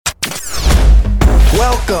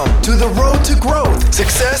Welcome to the road to growth,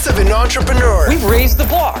 success of an entrepreneur. We've raised the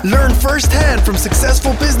bar. Learn firsthand from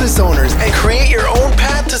successful business owners and create your own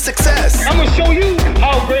path to success. I'm going to show you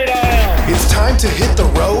how great I am. It's time to hit the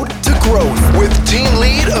road to growth with team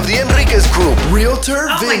lead of the Enriquez Group, Realtor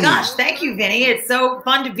Vinny. Oh my gosh, thank you, Vinny. It's so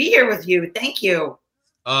fun to be here with you. Thank you.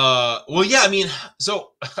 Well, yeah, I mean,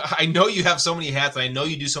 so I know you have so many hats. I know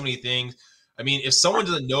you do so many things. I mean, if someone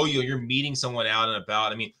doesn't know you, you're meeting someone out and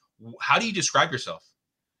about. I mean, how do you describe yourself?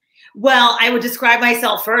 Well, I would describe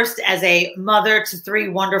myself first as a mother to 3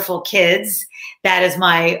 wonderful kids. That is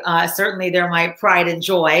my, certainly they're my pride and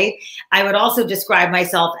joy. I would also describe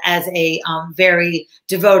myself as a very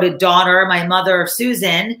devoted daughter. My mother,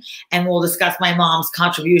 Susan, and we'll discuss my mom's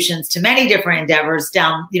contributions to many different endeavors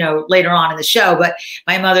down, later on in the show. But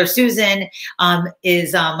my mother, Susan,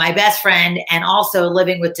 is my best friend and also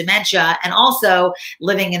living with dementia and also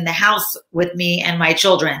living in the house with me and my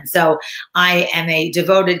children. So I am a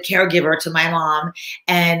devoted caregiver to my mom.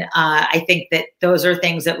 And I think that those are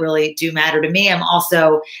things that really do matter to me. I'm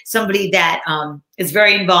also somebody that is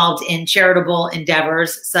very involved in charitable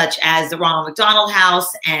endeavors such as the Ronald McDonald House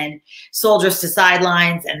and Soldiers to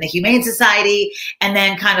Sidelines and the Humane Society. And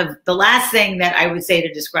then kind of the last thing that I would say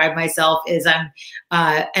to describe myself is I'm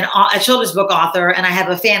a children's book author and I have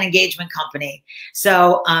a fan engagement company.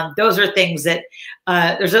 So those are things that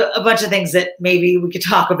there's a bunch of things that maybe we could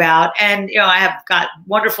talk about. And, I have got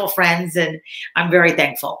wonderful friends and I'm very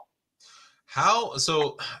thankful. How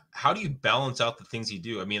do you balance out the things you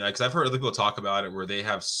do? I mean, because I've heard other people talk about it where they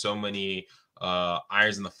have so many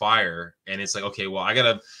irons in the fire and it's like, okay,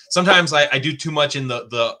 well, sometimes I do too much in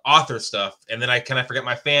the author stuff and then I kind of forget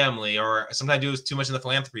my family, or sometimes I do too much in the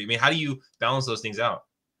philanthropy. I mean, how do you balance those things out?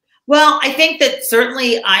 Well, I think that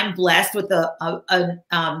certainly I'm blessed with a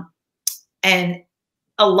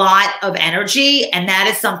lot of energy. And that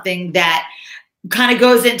is something that kind of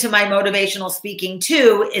goes into my motivational speaking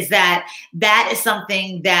too, is that is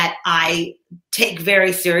something that I take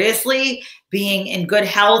very seriously, being in good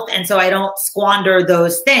health. And so I don't squander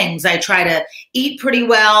those things. I try to eat pretty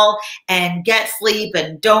well and get sleep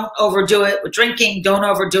and don't overdo it with drinking, don't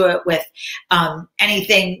overdo it with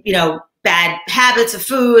anything, bad habits of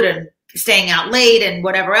food and staying out late and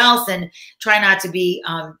whatever else, and try not to be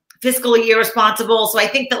fiscally irresponsible. So I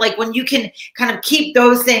think that like when you can kind of keep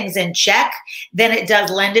those things in check, then it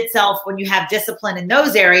does lend itself when you have discipline in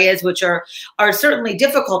those areas, which are certainly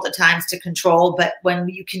difficult at times to control. But when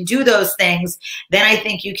you can do those things, then I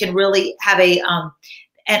think you can really have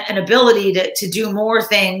an ability to do more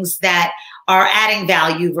things that are adding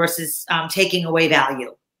value versus taking away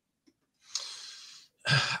value.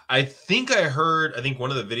 I think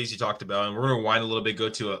one of the videos you talked about, and we're going to rewind a little bit, go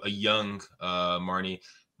to a young Marnie.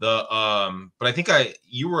 But I think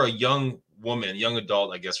you were a young woman, young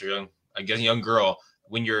adult, I guess, or young girl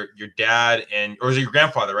when your dad or was it your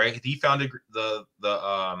grandfather, right? He founded the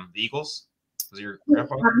Eagles. Was it your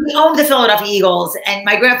grandfather? He owned the Philadelphia Eagles, and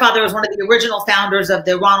my grandfather was one of the original founders of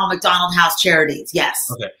the Ronald McDonald House Charities. Yes.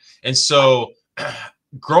 Okay, and so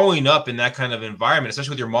growing up in that kind of environment,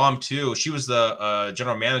 especially with your mom too, she was the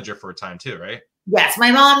general manager for a time too, right? Yes, my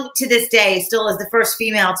mom to this day still is the first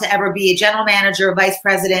female to ever be a general manager, vice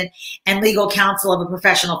president, and legal counsel of a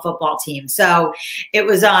professional football team. So it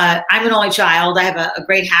was, I'm an only child. I have a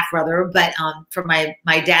great half brother, but from my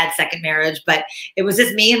dad's second marriage, but it was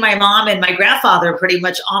just me and my mom and my grandfather pretty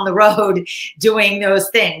much on the road doing those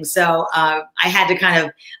things. So I had to kind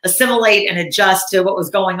of assimilate and adjust to what was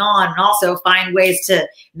going on and also find ways to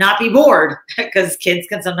not be bored because kids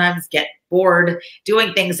can sometimes get bored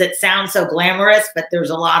doing things that sound so glamorous, but there's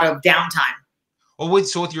a lot of downtime. Well,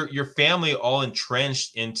 so with your family all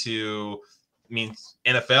entrenched into,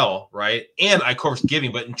 NFL, right? And of course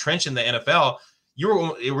giving, but entrenched in the NFL,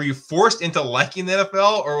 were you forced into liking the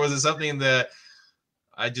NFL, or was it something that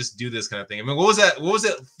I just do this kind of thing? I mean, what was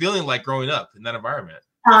that feeling like growing up in that environment?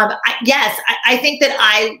 Yes, I think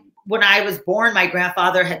that when I was born, my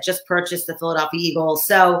grandfather had just purchased the Philadelphia Eagles.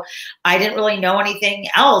 So I didn't really know anything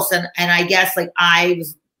else. And I guess like I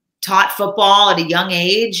was taught football at a young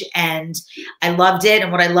age and I loved it.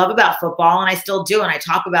 And what I love about football, and I still do, and I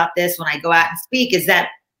talk about this when I go out and speak, is that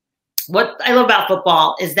what I love about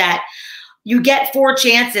football is that you get 4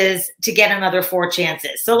 chances to get another 4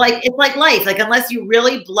 chances. So like, it's like life. Like unless you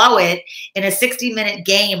really blow it in a 60-minute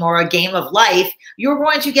game or a game of life, you're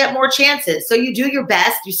going to get more chances. So you do your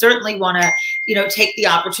best. You certainly want to, take the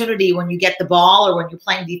opportunity when you get the ball or when you're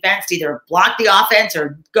playing defense to either block the offense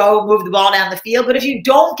or go move the ball down the field. But if you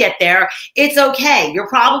don't get there, it's okay. You're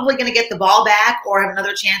probably going to get the ball back or have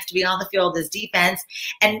another chance to be on the field as defense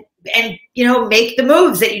and make the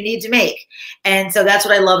moves that you need to make. And so that's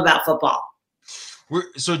what I love about football.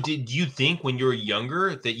 So did you think when you were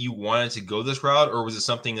younger that you wanted to go this route, or was it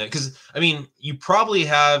something that, because I mean, you probably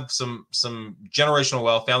have some generational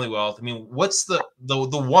wealth, family wealth. I mean, what's the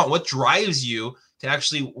want? What drives you to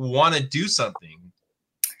actually want to do something?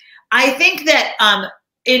 I think that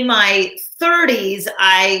in my 30s,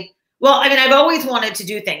 I've always wanted to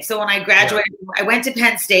do things. So when I graduated, I went to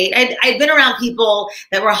Penn State. I'd been around people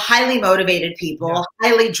that were highly motivated people,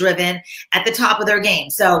 highly driven, at the top of their game.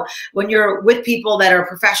 So when you're with people that are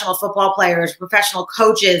professional football players, professional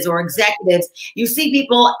coaches, or executives, you see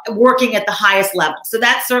people working at the highest level. So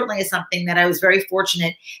that certainly is something that I was very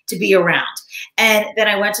fortunate to be around. And then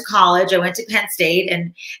I went to college. I went to Penn State,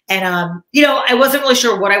 and I wasn't really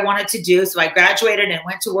sure what I wanted to do. So I graduated and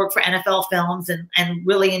went to work for NFL Films and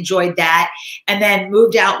really enjoyed that, and then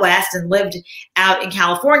moved out west and lived out in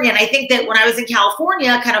California. And I think that when I was in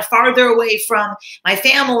California, kind of farther away from my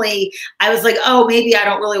family, I was like, oh, maybe I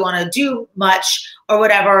don't really want to do much or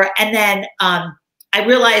whatever. And then I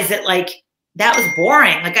realized that that was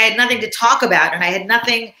boring. Like I had nothing to talk about, and I had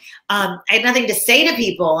nothing to say to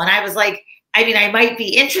people. And I was like, I mean, I might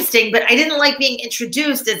be interesting, but I didn't like being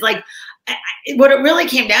introduced as what it really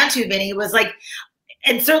came down to, Vinny, was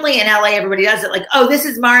and certainly in LA, everybody does it. Oh, this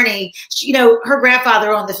is Marnie. Her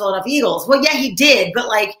grandfather owned the Philadelphia Eagles. Well, yeah, he did. But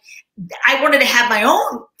I wanted to have my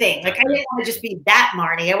own thing. I didn't want to just be that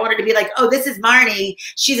Marnie. I wanted to be oh, this is Marnie.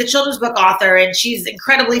 She's a children's book author, and she's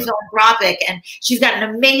incredibly philanthropic, and she's got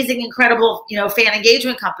an amazing, incredible, fan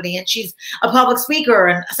engagement company, and she's a public speaker.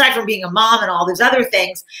 And aside from being a mom and all those other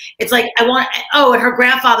things, it's and her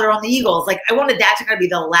grandfather owned the Eagles. I wanted that to kind of be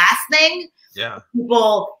the last thing. Yeah.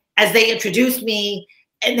 People, as they introduced me,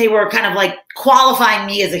 and they were kind of qualifying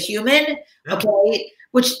me as a human, okay,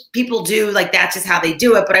 which people do, that's just how they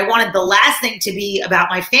do it. But I wanted the last thing to be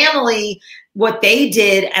about my family, what they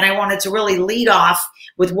did, and I wanted to really lead off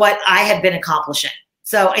with what I had been accomplishing.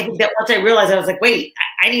 So I think that once I realized, I was wait,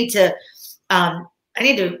 I need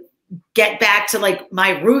to get back to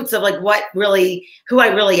my roots of who I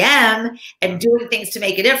really am, and doing things to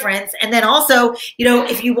make a difference. And then also,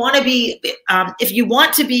 if you want to be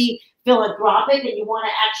philanthropic and you want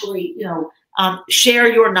to actually,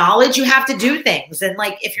 share your knowledge, you have to do things. And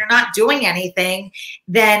if you're not doing anything,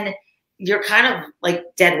 then you're kind of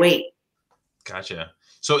dead weight. Gotcha.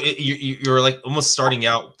 So you're almost starting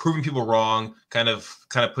out, proving people wrong, kind of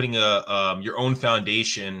putting your own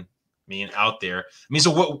foundation out there.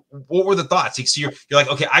 So what were the thoughts? So you're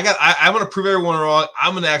okay, I want to prove everyone wrong.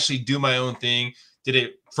 I'm going to actually do my own thing. Did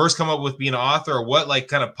it first come up with being an author, or what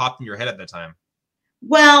kind of popped in your head at that time?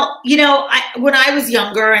 Well, when I was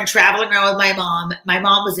younger and traveling around with my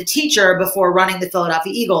mom was a teacher before running the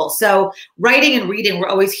Philadelphia Eagles. So writing and reading were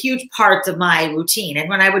always huge parts of my routine. And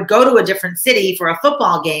when I would go to a different city for a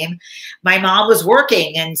football game, my mom was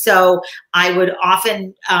working. And so I would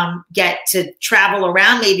often get to travel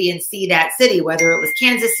around maybe and see that city, whether it was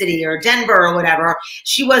Kansas City or Denver or whatever.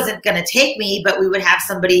 She wasn't going to take me, but we would have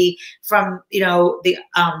somebody from,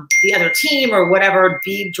 the other team or whatever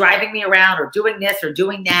be driving me around or doing this or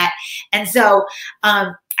doing that. And so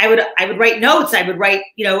I would write notes. I would write,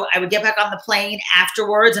 I would get back on the plane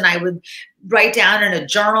afterwards, and I would write down in a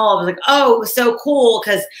journal. I was oh, it was so cool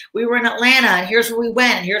because we were in Atlanta, and here's where we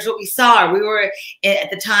went, and here's what we saw. We were at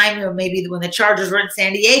the time, maybe when the Chargers were in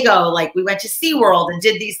San Diego, we went to SeaWorld and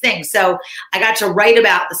did these things. So I got to write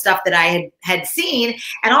about the stuff that I had seen.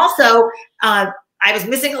 And also, I was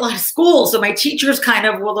missing a lot of school. So my teachers kind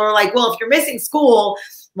of, they're well, if you're missing school,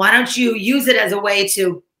 why don't you use it as a way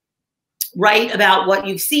to write about what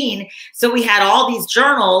you've seen? So we had all these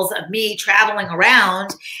journals of me traveling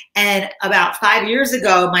around. And about 5 years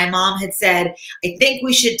ago, my mom had said, I think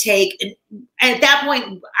we should take, and at that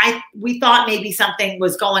point, we thought maybe something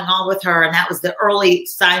was going on with her, and that was the early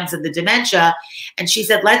signs of the dementia. And she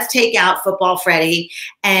said, let's take out Football Freddie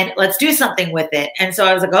and let's do something with it. And so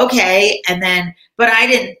I was okay. And then, but I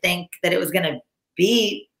didn't think that it was going to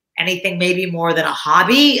be anything maybe more than a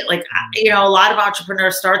hobby. A lot of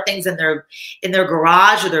entrepreneurs start things in their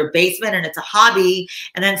garage or their basement, and it's a hobby.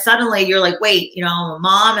 And then suddenly you're wait, I'm a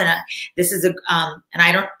mom, and this is and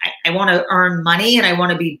I want to earn money, and I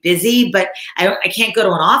want to be busy, but I can't go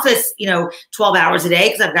to an office, 12 hours a day,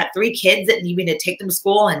 because I've got 3 kids that need me to take them to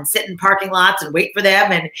school and sit in parking lots and wait for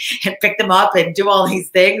them and pick them up and do all these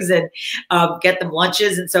things and get them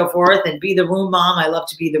lunches and so forth, and be the room mom. I love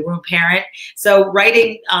to be the room parent. So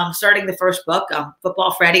writing, starting the first book,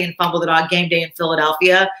 Football Freddie and Fumble the Dog Game Day in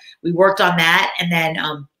Philadelphia. We worked on that. And then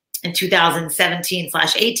in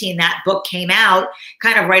 2017/18, that book came out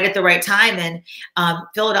kind of right at the right time. And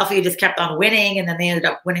Philadelphia just kept on winning. And then they ended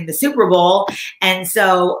up winning the Super Bowl. And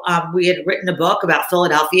so we had written a book about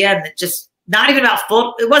Philadelphia, and it just not even about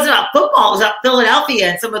football. It wasn't about football. It was about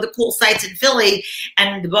Philadelphia and some of the cool sites in Philly.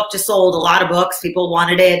 And the book just sold a lot of books. People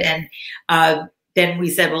wanted it. And then we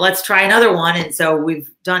said, well, let's try another one. And so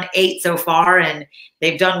we've done 8 so far, and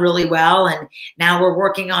they've done really well. And now we're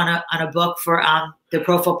working on a book for the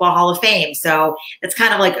Pro Football Hall of Fame. So it's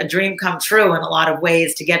kind of like a dream come true in a lot of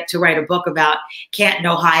ways to get to write a book about Canton,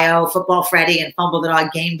 Ohio, Football Freddy and Fumble the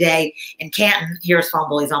Dog game day in Canton. Here's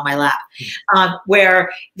Fumble, he's on my lap.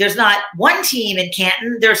 Where there's not one team in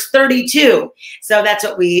Canton, there's 32. So that's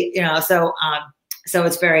what we, so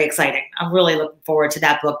it's very exciting. I'm really looking forward to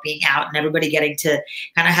that book being out and everybody getting to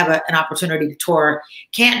kind of have an opportunity to tour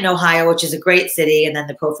Canton, Ohio, which is a great city, and then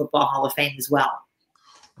the Pro Football Hall of Fame as well.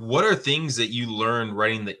 What are things that you learned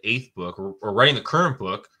writing the 8th book or writing the current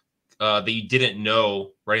book that you didn't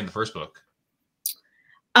know writing the first book?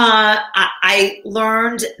 I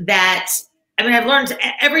learned that, I've learned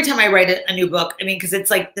every time I write a new book, because it's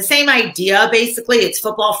like the same idea, basically. It's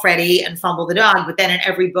Football Freddy and Fumble the Dog, but then in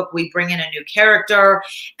every book we bring in a new character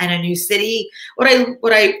and a new city. What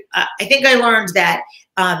I think I learned that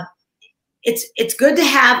it's good to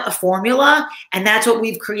have a formula, and that's what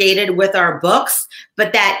we've created with our books,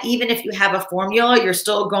 but that even if you have a formula, you're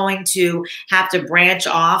still going to have to branch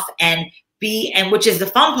off and which is the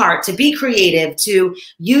fun part, to be creative, to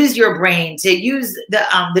use your brain, to use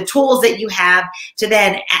the tools that you have to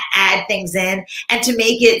then add things in, and to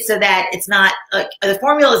make it so that it's not like the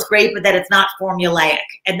formula is great, but that it's not formulaic.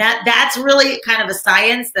 And that's really kind of a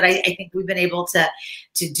science that I think we've been able to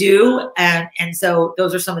do. And so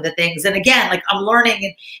those are some of the things. And again, like I'm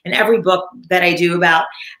learning in every book that I do about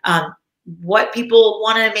what people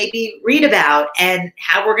want to maybe read about and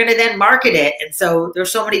how we're going to then market it. And so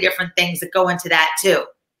there's so many different things that go into that too.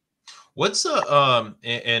 Because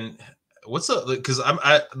I'm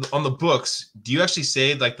on the books, do you actually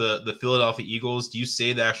say like the Philadelphia Eagles, do you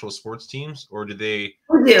say the actual sports teams, or do they?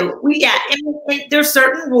 We do. And there's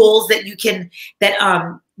certain rules that you can,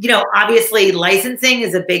 obviously licensing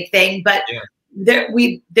is a big thing, but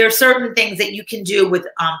there's certain things that you can do with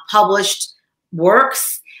published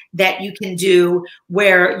works that you can do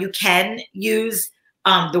where you can use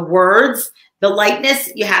the words. The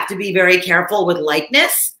likeness, you have to be very careful with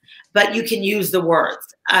likeness, but you can use the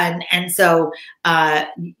words. And so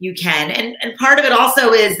you can. And part of it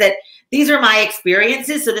also is that these are my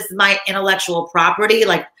experiences. So this is my intellectual property.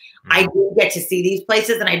 Like I do get to see these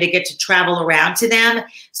places and I did get to travel around to them.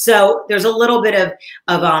 So there's a little bit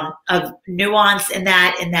of nuance in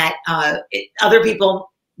that other people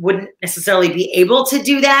wouldn't necessarily be able to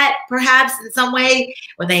do that perhaps in some way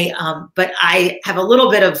when they, but I have a little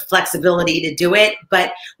bit of flexibility to do it,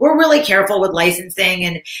 but we're really careful with licensing.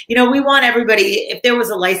 And, we want everybody, if there was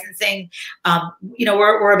a licensing,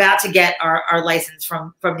 we're about to get our license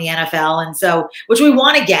from the NFL. And so, which we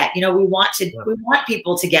want to get, we want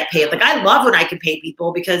people to get paid. Like I love when I can pay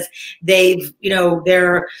people because they've,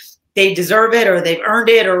 they deserve it or they've earned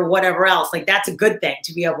it or whatever else. Like that's a good thing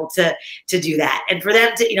to be able to do that. And for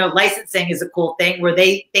them to, licensing is a cool thing where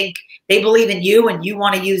they think they believe in you and you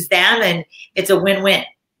want to use them, and it's a win-win.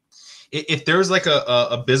 If there's like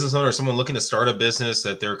a business owner or someone looking to start a business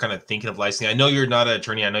that they're kind of thinking of licensing, I know you're not an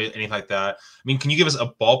attorney, I know anything like that. Can you give us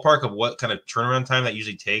a ballpark of what kind of turnaround time that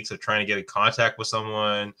usually takes of trying to get in contact with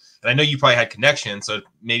someone? And I know you probably had connections, so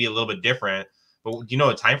maybe a little bit different, but do you know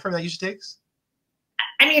a time frame that usually takes?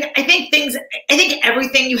 I think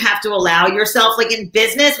everything you have to allow yourself, like in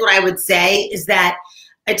business, what I would say is that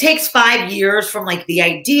it takes 5 years from like the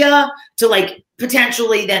idea to like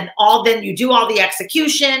potentially then you do all the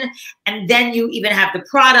execution, and then you even have the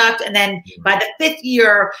product. And then by the 5th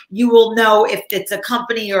year, you will know if it's a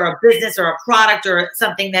company or a business or a product or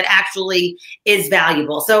something that actually is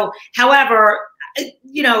valuable. So, however,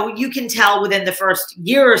 you can tell within the first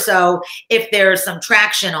year or so if there's some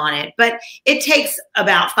traction on it, but it takes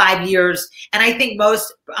about 5 years. And I think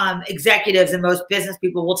most executives and most business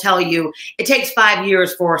people will tell you it takes 5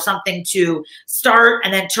 years for something to start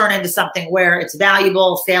and then turn into something where it's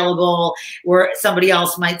valuable, saleable, where somebody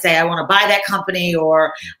else might say, I want to buy that company,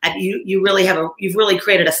 or you've really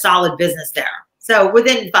created a solid business there. So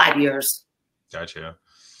within 5 years. Gotcha.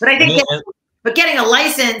 But I think but getting a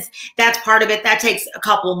license, that's part of it. That takes a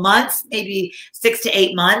couple months, maybe 6 to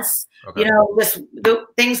 8 months. Okay.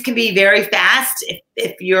 Things can be very fast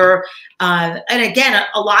if you're, and again,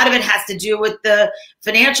 a lot of it has to do with the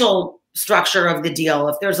financial structure of the deal.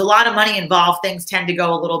 If there's a lot of money involved, things tend to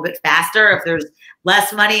go a little bit faster. If there's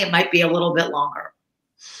less money, it might be a little bit longer.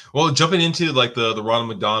 Well, jumping into like the Ronald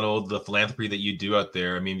McDonald, the philanthropy that you do out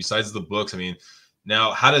there, besides the books,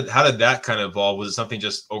 now, how did that kind of evolve? Was it something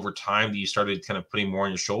just over time that you started kind of putting more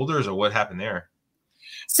on your shoulders, or what happened there?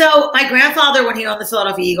 So my grandfather, when he owned the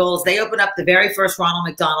Philadelphia Eagles, they opened up the very first Ronald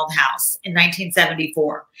McDonald House in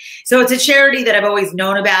 1974. So it's a charity that I've always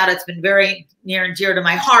known about. It's been very near and dear to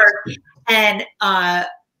my heart. And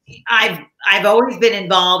I've always been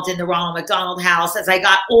involved in the Ronald McDonald House. As I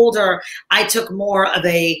got older, I took more of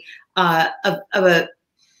a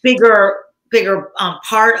bigger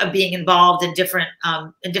part of being involved in different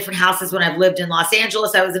houses. When I've lived in Los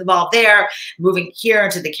Angeles, I was involved there. Moving here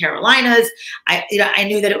into the Carolinas, I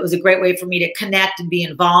knew that it was a great way for me to connect and be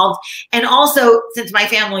involved. And also, since my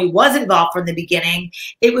family was involved from the beginning,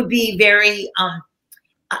 it would be very.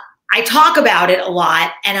 I talk about it a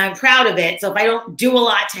lot, and I'm proud of it. So if I don't do a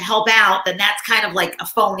lot to help out, then that's kind of like a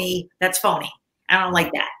phony. That's phony. I don't like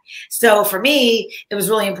that. So for me, it was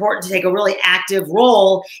really important to take a really active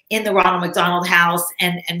role in the Ronald McDonald House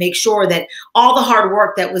and make sure that all the hard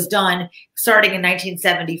work that was done starting in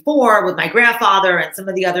 1974 with my grandfather and some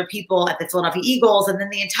of the other people at the Philadelphia Eagles, and then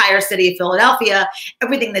the entire city of Philadelphia,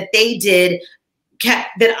 everything that they did kept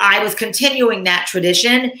that I was continuing that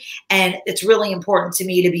tradition. And it's really important to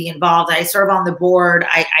me to be involved. I serve on the board.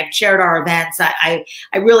 I've chaired our events. I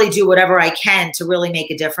really do whatever I can to really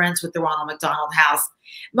make a difference with the Ronald McDonald House,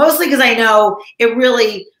 mostly because I know it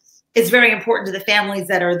really is very important to the families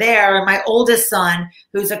that are there. And my oldest son,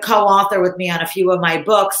 who's a co-author with me on a few of my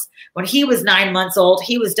books, when he was 9 months old,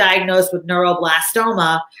 he was diagnosed with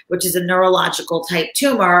neuroblastoma, which is a neurological type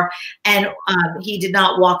tumor. And he did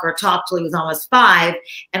not walk or talk till he was almost 5.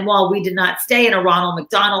 And while we did not stay in a Ronald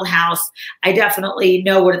McDonald House, I definitely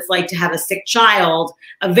know what it's like to have a sick child,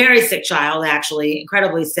 a very sick child, actually,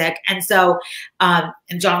 incredibly sick. And so, and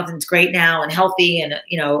Jonathan's great now and healthy and,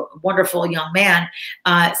 a wonderful young man.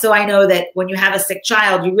 So I know that when you have a sick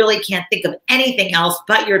child, you really can't think of anything else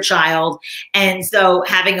but your child. And so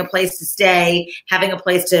having a place to stay, having a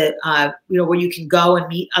place to, where you can go and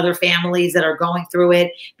meet other families that are going through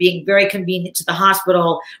it, being very convenient to the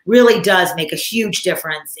hospital really does make a huge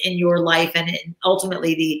difference in your life and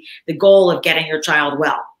ultimately the goal of getting your child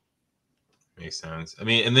well. Makes sense. I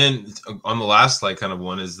mean, and then on the last kind of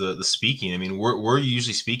one is the speaking. I mean, where are you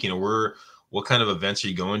usually speaking, or what kind of events are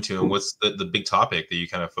you going to, and what's the big topic that you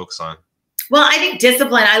kind of focus on? Well, I think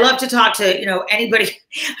discipline. I love to talk to, anybody.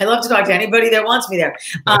 I love to talk to anybody that wants me there.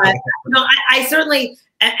 I certainly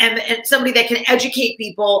am somebody that can educate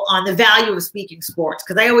people on the value of speaking sports,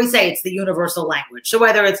 because I always say it's the universal language. So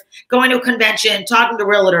whether it's going to a convention, talking to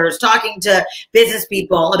realtors, talking to business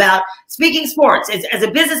people about speaking sports, as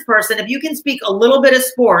a business person, if you can speak a little bit of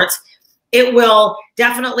sports, it will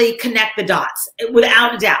definitely connect the dots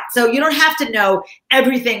without a doubt. So you don't have to know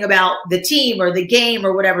everything about the team or the game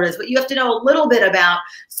or whatever it is, but you have to know a little bit about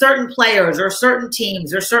certain players or certain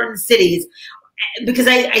teams or certain cities, because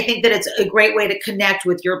I think that it's a great way to connect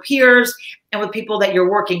with your peers and with people that you're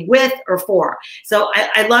working with or for. So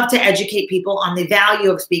I love to educate people on the value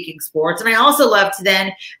of speaking sports. And I also love to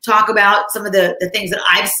then talk about some of the things that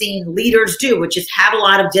I've seen leaders do, which is have a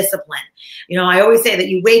lot of discipline. I always say that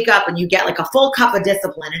you wake up and you get like a full cup of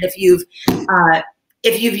discipline. And if you've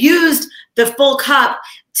used the full cup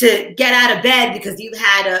to get out of bed because you've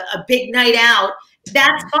had a big night out,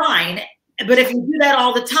 that's fine. But if you do that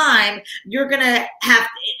all the time, you're going to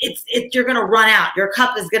you're going to run out. Your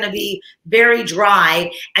cup is going to be very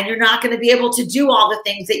dry, and you're not going to be able to do all the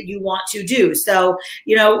things that you want to do. So,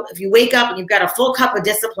 if you wake up and you've got a full cup of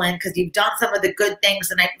discipline because you've done some of the good things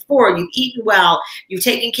the night before, you've eaten well, you've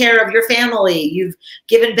taken care of your family, you've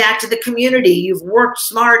given back to the community, you've worked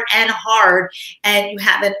smart and hard, and you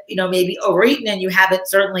haven't, maybe overeaten, and you haven't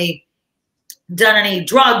certainly done any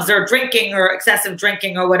drugs or drinking or excessive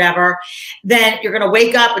drinking or whatever, then you're going to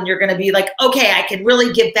wake up and you're going to be like, okay, I can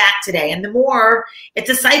really give back today. And the more, it's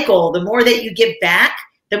a cycle, the more that you give back,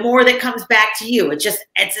 the more that comes back to you. It's just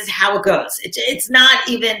how it goes. It's not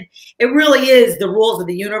even, it really is the rules of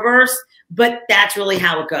the universe, but that's really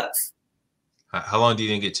how it goes. How long do you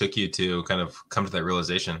think it took you to kind of come to that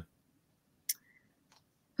realization?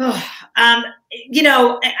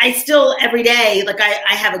 I still every day,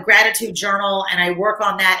 I have a gratitude journal and I work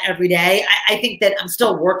on that every day. I think that I'm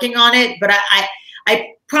still working on it, but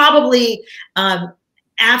I probably,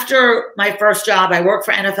 after my first job, I worked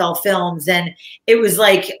for NFL Films, and it was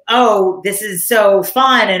like, oh, this is so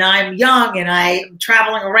fun, and I'm young and I'm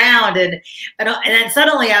traveling around, and then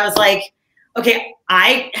suddenly I was like, okay,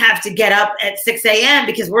 I have to get up at 6 a.m.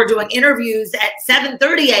 because we're doing interviews at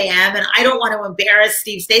 7:30 a.m. and I don't want to embarrass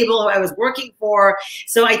Steve Stable, who I was working for.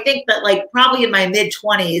 So I think that probably in my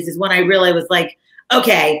mid-20s is when I really was like,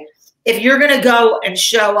 okay, if you're going to go and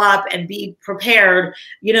show up and be prepared,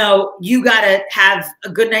 you got to have a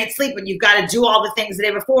good night's sleep and you've got to do all the things the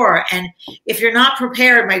day before. And if you're not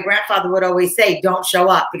prepared, my grandfather would always say, don't show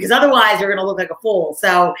up, because otherwise you're going to look like a fool.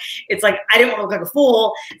 So it's like, I didn't want to look like a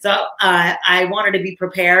fool. So I wanted to be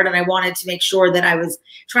prepared, and I wanted to make sure that I was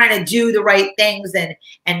trying to do the right things and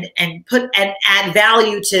add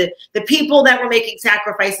value to the people that were making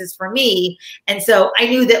sacrifices for me. And so I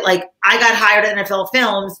knew that, like, I got hired at NFL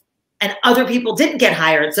Films and other people didn't get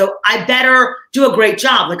hired. So I better do a great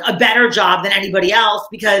job, like a better job than anybody else,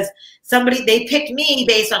 because they picked me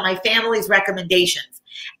based on my family's recommendations.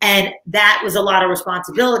 And that was a lot of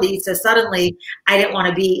responsibility. So suddenly I didn't want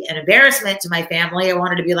to be an embarrassment to my family. I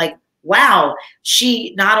wanted to be like, wow,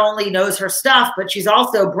 she not only knows her stuff, but she's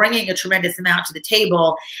also bringing a tremendous amount to the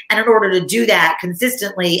table. And in order to do that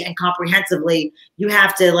consistently and comprehensively, you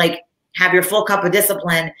have to, like, have your full cup of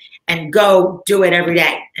discipline and go do it every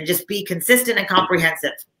day and just be consistent and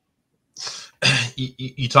comprehensive.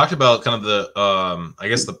 You talked about kind of the, I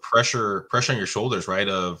guess, the pressure on your shoulders, right?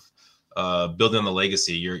 Of building on the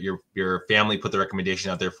legacy. Your family put the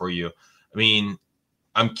recommendation out there for you. I mean,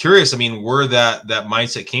 I'm curious, where that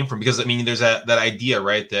mindset came from, because there's that idea,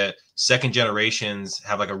 right, that second generations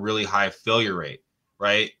have like a really high failure rate,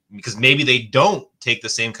 right? Because maybe they don't take the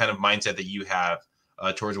same kind of mindset that you have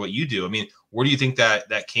towards what you do. Where do you think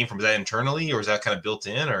that came from? Is that internally, or is that kind of built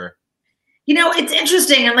in, or? It's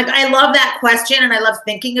interesting. And, like, I love that question and I love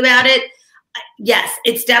thinking about it. Yes,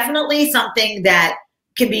 it's definitely something that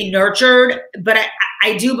can be nurtured, but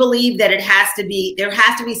I do believe that there has to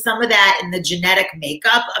be some of that in the genetic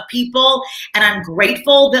makeup of people. And I'm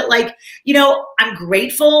grateful that, like, I'm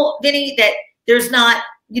grateful, Vinny, that there's not,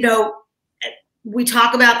 we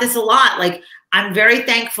talk about this a lot. Like, I'm very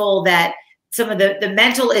thankful that some of the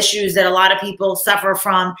mental issues that a lot of people suffer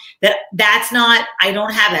from, that's not, I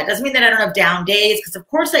don't have that. Doesn't mean that I don't have down days, because of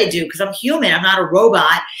course I do, because I'm human, I'm not a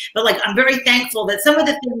robot. But, like, I'm very thankful that some of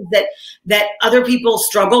the things that other people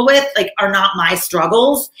struggle with, like, are not my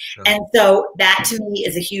struggles. Sure. And so that to me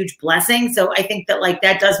is a huge blessing. So I think that, like,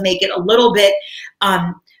 that does make it a little bit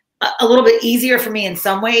easier for me in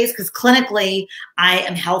some ways, because clinically I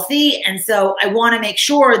am healthy. And so I want to make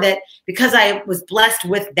sure that, because I was blessed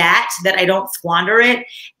with that I don't squander it.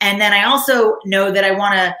 And then I also know that I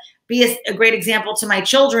want to be a great example to my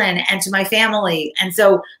children and to my family. And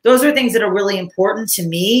so those are things that are really important to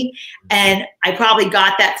me. And I probably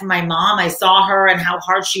got that from my mom. I saw her and how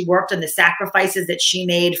hard she worked and the sacrifices that she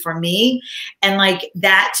made for me. And, like,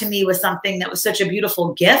 that to me was something that was such a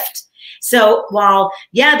beautiful gift. So while,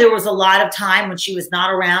 yeah, there was a lot of time when she was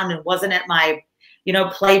not around and wasn't at my,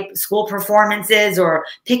 play school performances or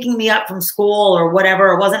picking me up from school or whatever,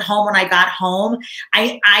 or wasn't home when I got home,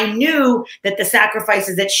 I knew that the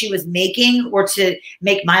sacrifices that she was making were to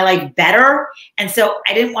make my life better. And so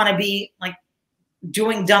I didn't want to be, like,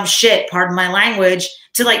 doing dumb shit, pardon my language,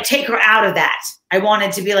 to, like, take her out of that. I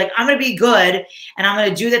wanted to be like, I'm going to be good and I'm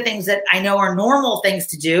going to do the things that I know are normal things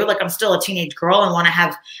to do. Like, I'm still a teenage girl and want to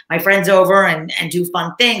have my friends over and do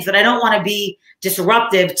fun things, but I don't want to be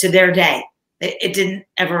disruptive to their day. It didn't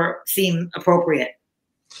ever seem appropriate.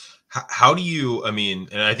 How do you, and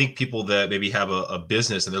I think people that maybe have a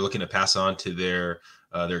business and they're looking to pass on to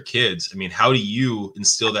their kids, how do you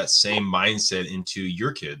instill that same mindset into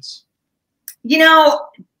your kids?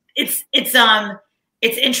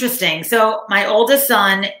 It's interesting. So my oldest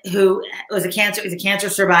son, who was a cancer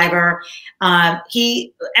survivor,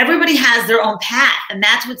 everybody has their own path. And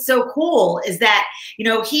that's what's so cool, is that,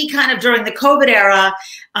 he kind of, during the COVID era,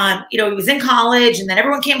 he was in college and then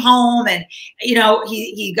everyone came home and,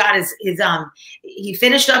 he got he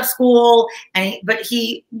finished up school but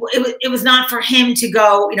it was not for him to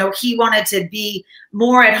go, he wanted to be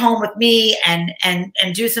more at home with me and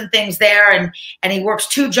do some things there. And he works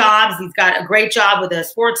 2 jobs. He's got a great job with a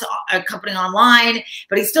sports company online,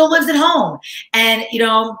 but he still lives at home. And,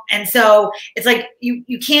 and so it's like,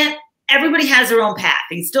 you can't, everybody has their own path.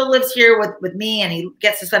 He still lives here with me, and he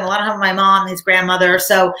gets to spend a lot of time with my mom, his grandmother.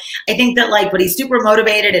 So I think that, like, but he's super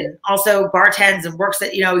motivated and also bartends and works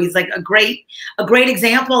at, he's like a great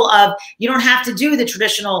example of, you don't have to do the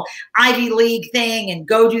traditional Ivy League thing and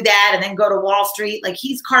go do that and then go to Wall Street. Like,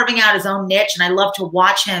 he's carving out his own niche, and I love to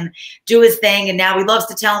watch him do his thing. And now he loves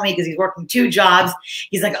to tell me, because he's working 2 jobs,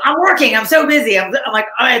 he's like, I'm working, I'm so busy. I'm like,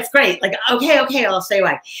 oh, it's great. Like, okay, I'll stay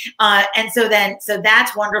away. And so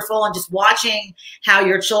that's wonderful. And just just watching how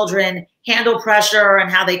your children handle pressure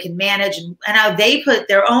and how they can manage and how they put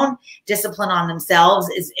their own discipline on themselves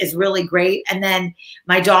is really great. And then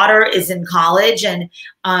my daughter is in college, and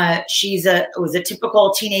was a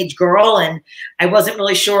typical teenage girl, and I wasn't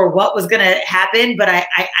really sure what was going to happen, but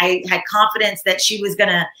I had confidence that she was going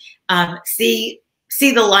to see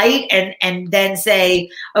the light and then say,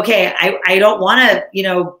 okay, I don't want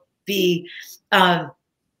to, be a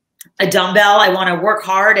dumbbell. I want to work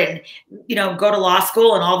hard and, go to law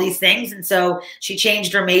school and all these things. And so she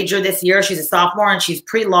changed her major this year. She's a sophomore and she's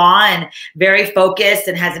pre-law and very focused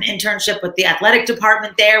and has an internship with the athletic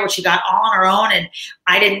department there, which she got all on her own. And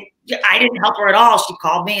I didn't help her at all. She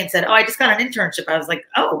called me and said, oh, I just got an internship. I was like,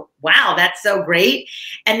 oh, wow, that's so great.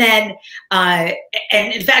 And then, and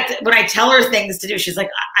in fact, when I tell her things to do, she's like,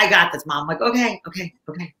 I got this, Mom. I'm like, okay.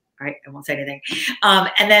 All right, I won't say anything.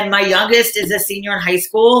 And then my youngest is a senior in high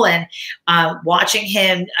school, and watching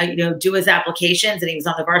him, do his applications, and he was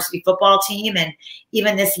on the varsity football team. And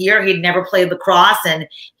even this year, he'd never played lacrosse, and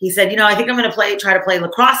he said, I think I'm going to try to play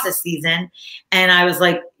lacrosse this season. And I was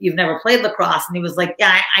like, you've never played lacrosse? And he was like,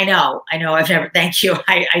 yeah, I know, I've never. Thank you,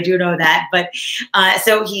 I do know that. But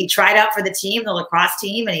so he tried out for the team, the lacrosse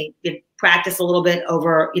team, and he practice a little bit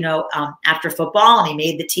over, after football, and he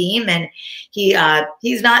made the team. And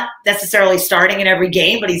he's not necessarily starting in every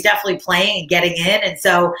game, but he's definitely playing and getting in. And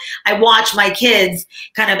so I watch my kids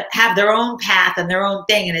kind of have their own path and their own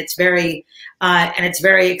thing, and it's very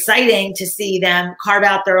exciting to see them carve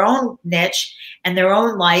out their own niche and their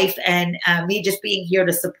own life, and me just being here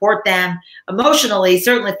to support them emotionally,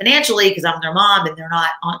 certainly financially, because I'm their mom and they're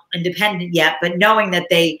not independent yet, but knowing that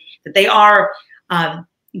they are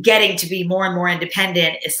getting to be more and more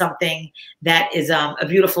independent is something that is a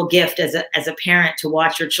beautiful gift as a parent, to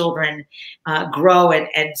watch your children grow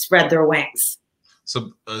and spread their wings.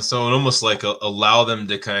 So almost like allow them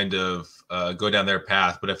to kind of go down their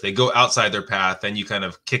path, but if they go outside their path, then you kind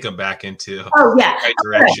of kick them back into the right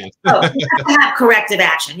direction. You have to have corrective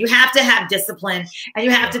action. You have to have discipline, and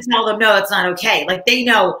you have to tell them, no, it's not okay. Like, they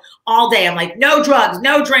know all day. I'm like, no drugs,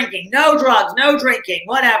 no drinking, no drugs, no drinking,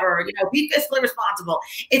 whatever, be fiscally responsible.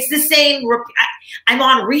 It's the same. I'm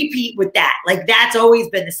on repeat with that. Like, that's always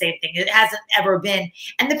been the same thing. It hasn't ever been.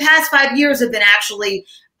 And the past 5 years have been actually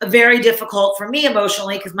very difficult for me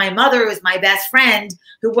emotionally, because my mother, who is my best friend,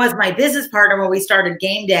 who was my business partner when we started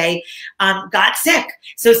Game Day, got sick.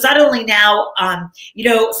 So suddenly now,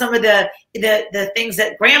 some of the things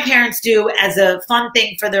that grandparents do as a fun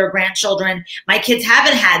thing for their grandchildren, my kids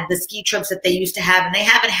haven't had the ski trips that they used to have, and they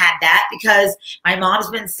haven't had that because my mom's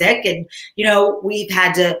been sick, and we've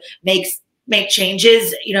had to make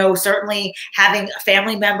changes. Certainly having a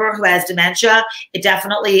family member who has dementia, it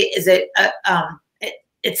definitely is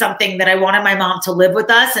it's something that I wanted my mom to live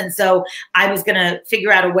with us. And so I was going to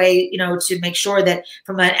figure out a way, to make sure that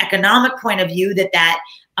from an economic point of view that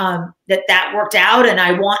worked out. And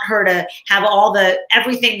I want her to have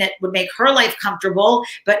everything that would make her life comfortable.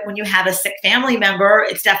 But when you have a sick family member,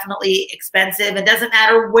 it's definitely expensive. It doesn't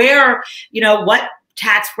matter where, what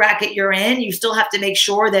tax bracket you're in, you still have to make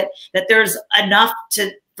sure that there's enough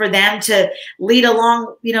for them to lead a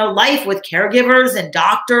long, life with caregivers and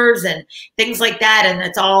doctors and things like that. And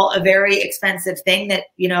it's all a very expensive thing that,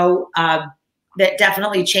 that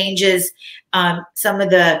definitely changes some of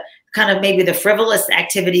the kind of maybe the frivolous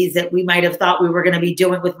activities that we might have thought we were going to be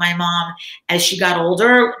doing with my mom as she got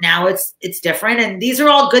older. Now it's different. And these are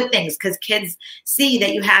all good things, because kids see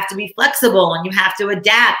that you have to be flexible and you have to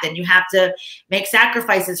adapt and you have to make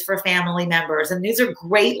sacrifices for family members. And these are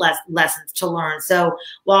great lessons to learn. So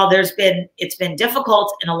while it's been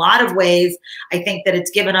difficult in a lot of ways, I think that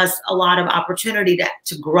it's given us a lot of opportunity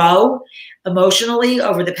to grow emotionally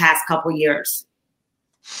over the past couple years.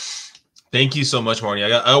 Thank you so much, Marnie. I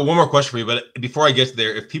got one more question for you, but before I get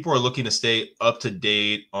there, if people are looking to stay up to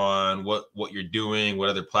date on what you're doing, what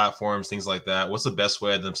other platforms, things like that, what's the best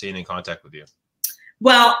way of them staying in contact with you?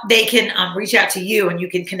 Well, they can reach out to you, and you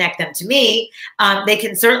can connect them to me. They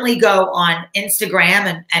can certainly go on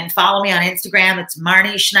Instagram and follow me on Instagram. It's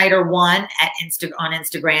Marnie Schneider 1 on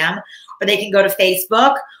Instagram, or they can go to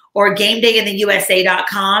Facebook. Or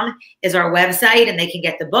GameDayInTheUSA.com is our website, and they can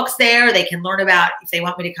get the books there. They can learn about if they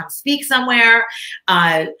want me to come speak somewhere.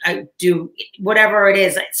 I do whatever it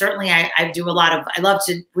is. Certainly, I do a lot of. I love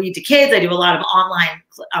to read to kids. I do a lot of online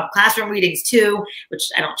classroom readings too, which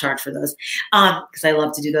I don't charge for those because I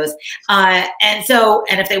love to do those. And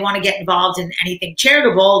if they want to get involved in anything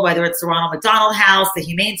charitable, whether it's the Ronald McDonald House, the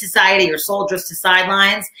Humane Society, or Soldiers to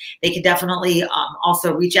Sidelines, they can definitely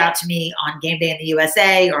also reach out to me on Game Day in the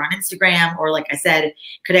USA or on Instagram, or like I said,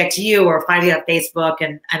 connect to you or find me on Facebook.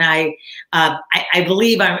 And I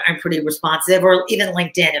believe I'm pretty responsive, or even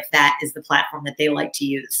LinkedIn if that is the platform that they like to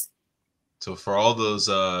use. So for all those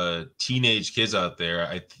teenage kids out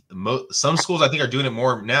there, some schools I think are doing it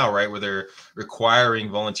more now, right? Where they're requiring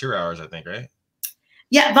volunteer hours, I think, right?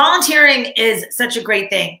 Yeah, volunteering is such a great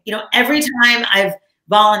thing. You know, every time I've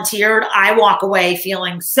volunteered, I walk away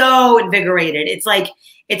feeling so invigorated. It's like,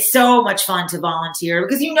 it's so much fun to volunteer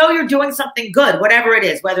because you know you're doing something good, whatever it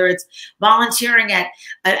is, whether it's volunteering at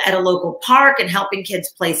a local park and helping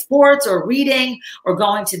kids play sports, or reading, or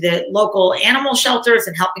going to the local animal shelters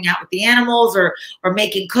and helping out with the animals, or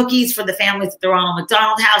making cookies for the families at the Ronald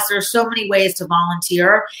McDonald House. There are so many ways to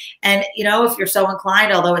volunteer. And, you know, if you're so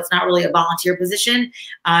inclined, although it's not really a volunteer position,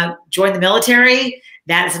 join the military.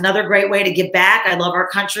 That is another great way to give back. I love our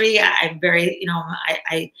country. I'm very, you know,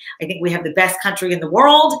 I think we have the best country in the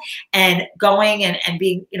world, and going and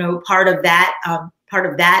being, you know, part of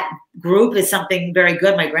that group is something very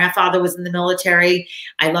good. My grandfather was in the military.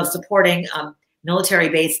 I love supporting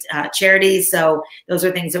military-based charities. So those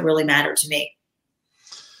are things that really matter to me.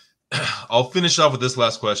 I'll finish off with this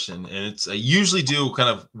last question, and it's I usually do kind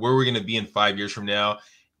of where we're going to be in 5 years from now.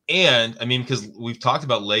 And I mean, because we've talked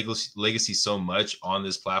about legacy so much on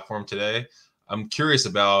this platform today, I'm curious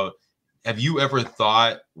about, have you ever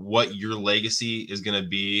thought what your legacy is going to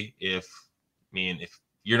be if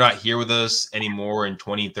you're not here with us anymore in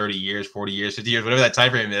 20, 30 years, 40 years, 50 years, whatever that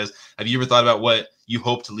time frame is? Have you ever thought about what you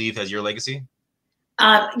hope to leave as your legacy?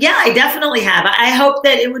 Yeah, I definitely have. I hope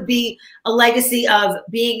that it would be a legacy of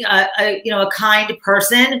being a kind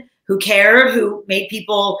person who cared, who made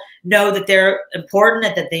people know that they're important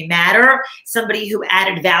and that they matter, somebody who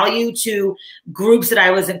added value to groups that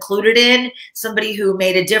I was included in, somebody who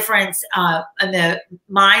made a difference in the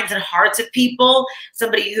minds and hearts of people,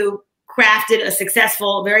 somebody who crafted a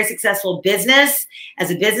very successful business.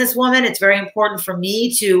 As a businesswoman, it's very important for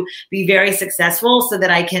me to be very successful so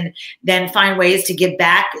that I can then find ways to give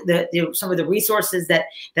back some of the resources that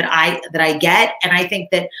I get. And I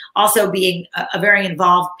think that also being a very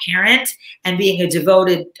involved parent and being a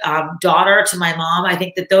devoted daughter to my mom, I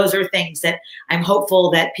think that those are things that I'm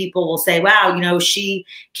hopeful that people will say, wow, you know, she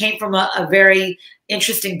came from a very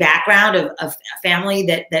interesting background of a family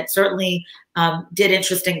that certainly did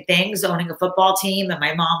interesting things, owning a football team. And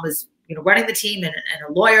my mom was, you know, running the team, and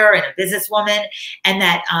a lawyer and a businesswoman, and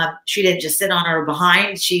that she didn't just sit on her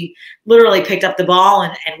behind. She literally picked up the ball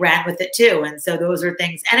and ran with it too. And so those are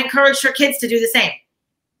things, and encouraged her kids to do the same.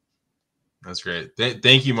 That's great.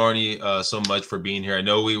 Thank you, Marnie, so much for being here. I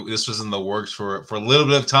know this was in the works for a little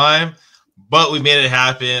bit of time, but we made it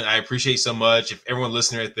happen. I appreciate so much. If everyone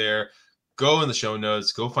listening right there, go in the show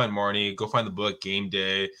notes, go find Marnie, go find the book Game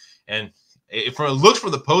Day. And if it looks for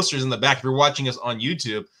the posters in the back, if you're watching us on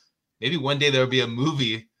YouTube, maybe one day there'll be a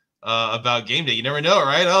movie about Game Day. You never know,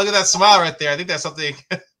 right? Oh, look at that smile right there. I think that's something.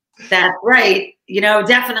 That's right. You know,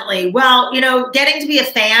 definitely. Well, you know, getting to be a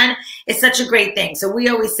fan is such a great thing. So we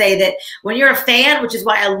always say that when you're a fan, which is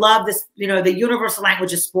why I love this, you know, the universal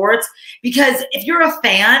language of sports, because if you're a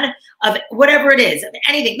fan of whatever it is, of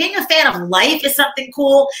anything, being a fan of life is something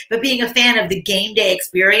cool, but being a fan of the game day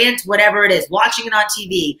experience, whatever it is, watching it on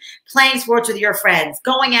TV, playing sports with your friends,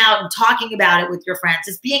 going out and talking about it with your friends,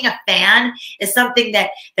 just being a fan is something that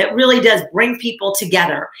really does bring people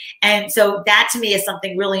together. And so that to me is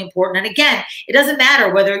something really important. And again, it doesn't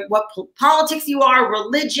matter what politics you are,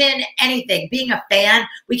 religion, anything. Being a fan,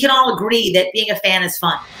 we can all agree that being a fan is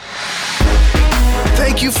fun.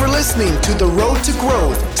 Thank you for listening to The Road to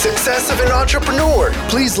Growth, Success of an Entrepreneur.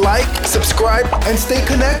 Please like, subscribe, and stay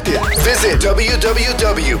connected. Visit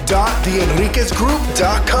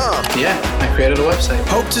www.theenriquezgroup.com. Yeah, I created a website.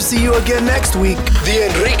 Hope to see you again next week. The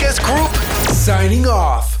Enriquez Group, signing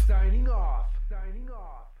off.